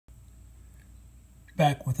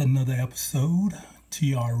Back with another episode,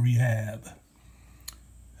 TR Rehab.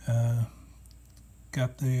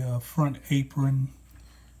 Got the front apron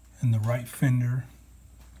and the right fender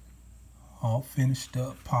all finished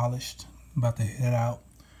up, polished. About to head out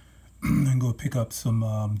and go pick up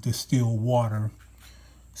some distilled water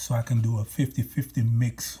so I can do a 50-50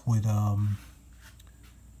 mix with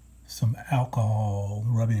some alcohol,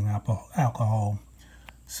 rubbing alcohol,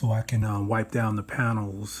 so I can wipe down the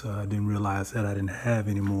panels. I didn't realize that I didn't have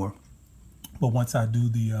any more. But once I do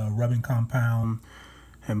the rubbing compound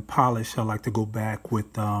and polish, I like to go back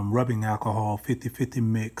with rubbing alcohol, 50-50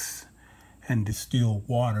 mix, and distilled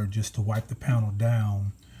water just to wipe the panel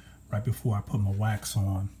down right before I put my wax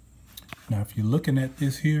on. Now, if you're looking at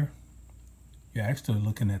this here, you're actually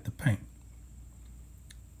looking at the paint.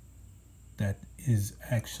 That is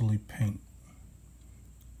actually paint.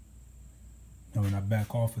 Now, when I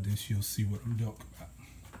back off of this, you'll see what I'm talking about.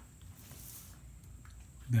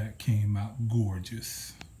 That came out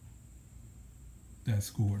gorgeous. That's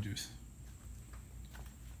gorgeous.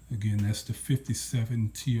 Again, that's the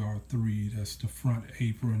 57 TR3. That's the front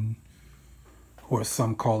apron, or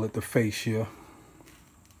some call it the fascia.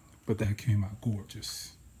 But that came out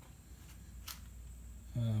gorgeous.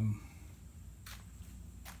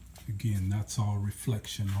 Again, that's all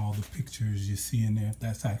reflection. All the pictures you see in there,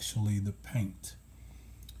 that's actually the paint.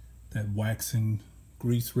 That waxing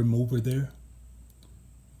grease remover there,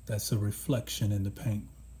 that's a reflection in the paint.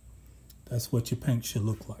 That's what your paint should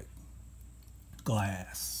look like.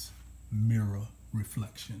 Glass, mirror,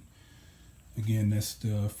 reflection. Again, that's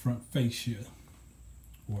the front fascia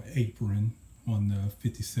or apron on the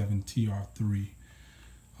 57 TR3.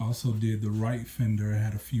 I also did the right fender. It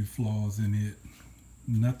had a few flaws in it.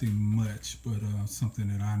 Nothing much, but something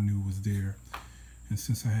that I knew was there. And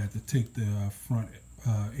since I had to take the front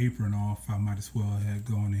apron off, I might as well have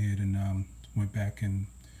gone ahead and went back and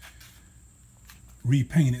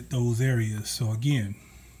repainted those areas. So again,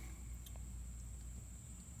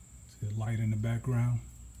 see the light in the background,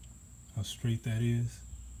 how straight that is?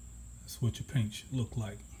 That's what your paint should look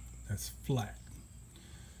like. That's flat.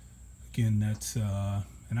 Again, that's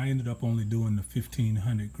and I ended up only doing the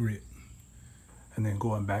 1500 grit and then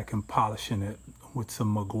going back and polishing it with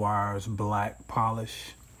some Meguiar's black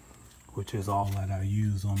polish, which is all that I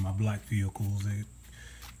use on my black vehicles. It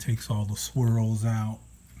takes all the swirls out,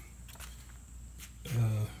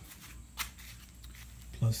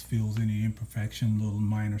 plus fills any imperfection, little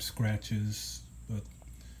minor scratches, but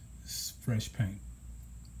it's fresh paint,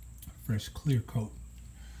 fresh clear coat.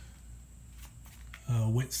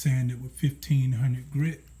 Wet sanded with 1500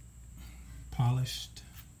 grit, polished.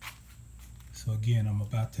 So again, I'm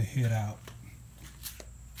about to head out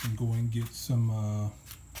and go and get some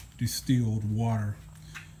distilled water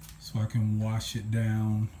so I can wash it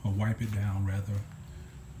down, or wipe it down rather,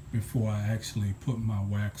 before I actually put my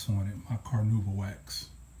wax on it, my Carnauba wax.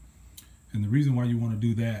 And the reason why you want to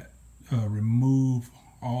do that, remove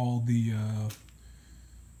all the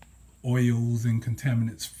oils and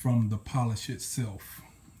contaminants from the polish itself.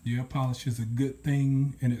 Yeah, polish is a good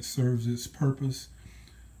thing and it serves its purpose,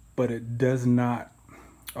 but it does not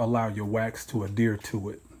allow your wax to adhere to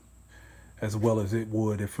it as well as it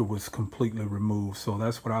would if it was completely removed. So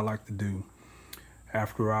that's what I like to do.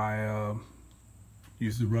 After I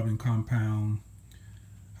use the rubbing compound,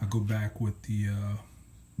 I go back with the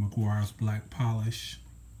Meguiar's black polish,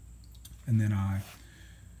 and then I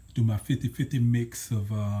do my 50-50 mix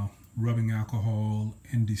of rubbing alcohol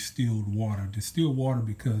and distilled water. Distilled water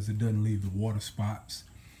because it doesn't leave the water spots.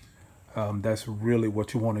 That's really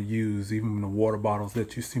what you want to use. Even the water bottles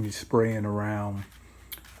that you see me spraying around,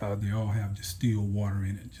 they all have distilled water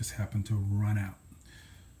in it. Just happen to run out.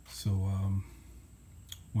 So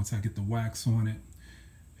once I get the wax on it,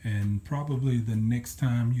 and probably the next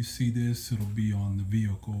time you see this, it'll be on the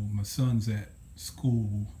vehicle. My son's at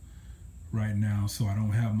school right now, so I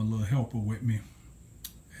don't have my little helper with me.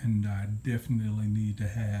 And I definitely need to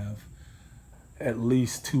have at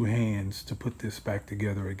least 2 hands to put this back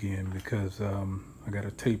together again, because I got to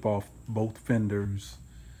tape off both fenders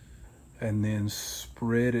and then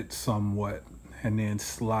spread it somewhat and then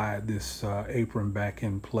slide this apron back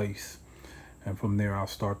in place. And from there, I'll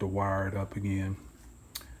start to wire it up again.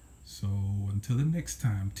 So until the next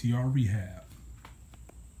time, TR Rehab.